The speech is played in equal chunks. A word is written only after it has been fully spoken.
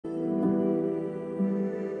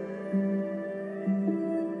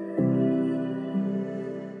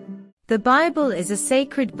The Bible is a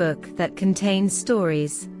sacred book that contains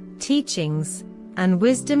stories, teachings, and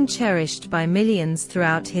wisdom cherished by millions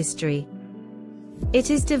throughout history. It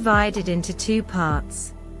is divided into two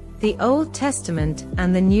parts: the Old Testament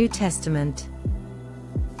and the New Testament.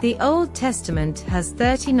 The Old Testament has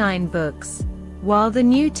 39 books, while the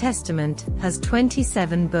New Testament has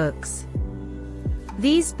 27 books.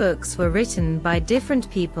 These books were written by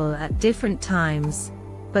different people at different times,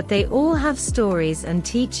 but they all have stories and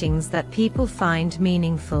teachings that people find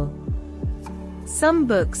meaningful. Some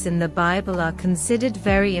books in the Bible are considered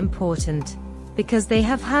very important, because they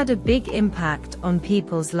have had a big impact on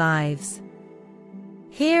people's lives.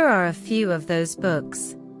 Here are a few of those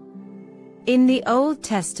books. In the Old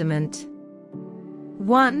Testament: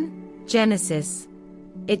 1. Genesis.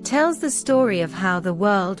 It tells the story of how the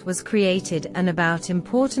world was created and about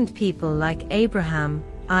important people like Abraham,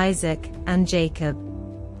 Isaac, and Jacob.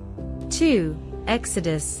 2.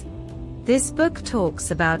 Exodus. This book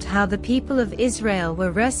talks about how the people of Israel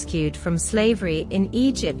were rescued from slavery in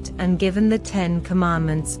Egypt and given the 10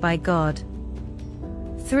 Commandments by God.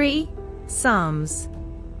 3. Psalms.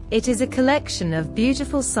 It is a collection of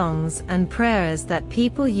beautiful songs and prayers that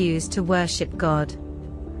people use to worship God.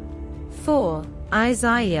 4.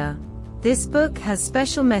 Isaiah. This book has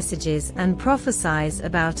special messages and prophesies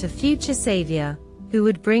about a future Savior, who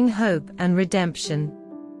would bring hope and redemption.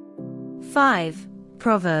 5.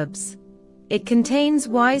 Proverbs. It contains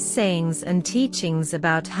wise sayings and teachings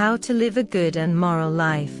about how to live a good and moral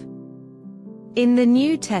life. In the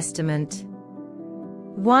New Testament: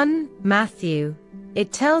 1. Matthew.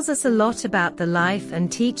 It tells us a lot about the life and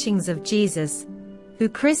teachings of Jesus, who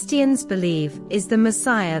Christians believe is the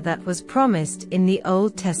Messiah that was promised in the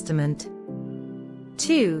Old Testament.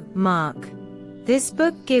 2. Mark. This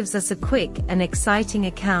book gives us a quick and exciting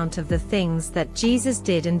account of the things that Jesus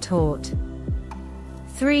did and taught.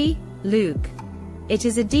 3. Luke. It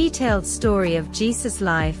is a detailed story of Jesus'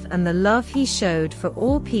 life and the love he showed for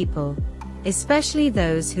all people, especially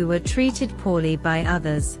those who were treated poorly by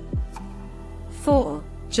others. 4.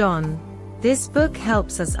 John. This book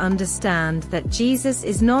helps us understand that Jesus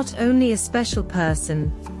is not only a special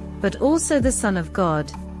person, but also the Son of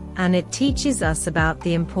God, and it teaches us about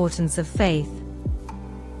the importance of faith.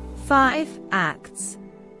 5. Acts.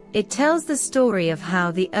 It tells the story of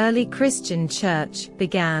how the early Christian church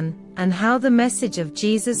began, and how the message of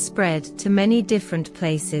Jesus spread to many different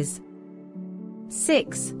places.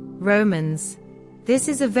 6. Romans. This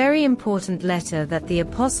is a very important letter that the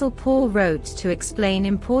Apostle Paul wrote to explain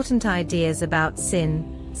important ideas about sin,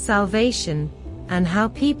 salvation, and how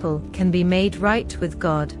people can be made right with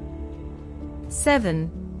God. 7.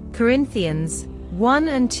 Corinthians 1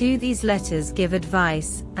 and 2. These letters give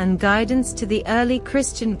advice and guidance to the early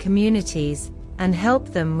Christian communities and help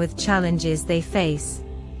them with challenges they face.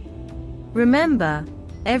 Remember,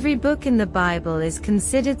 every book in the Bible is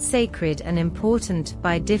considered sacred and important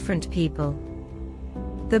by different people.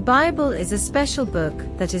 The Bible is a special book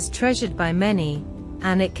that is treasured by many,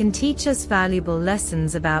 and it can teach us valuable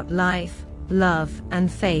lessons about life, love,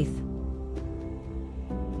 and faith.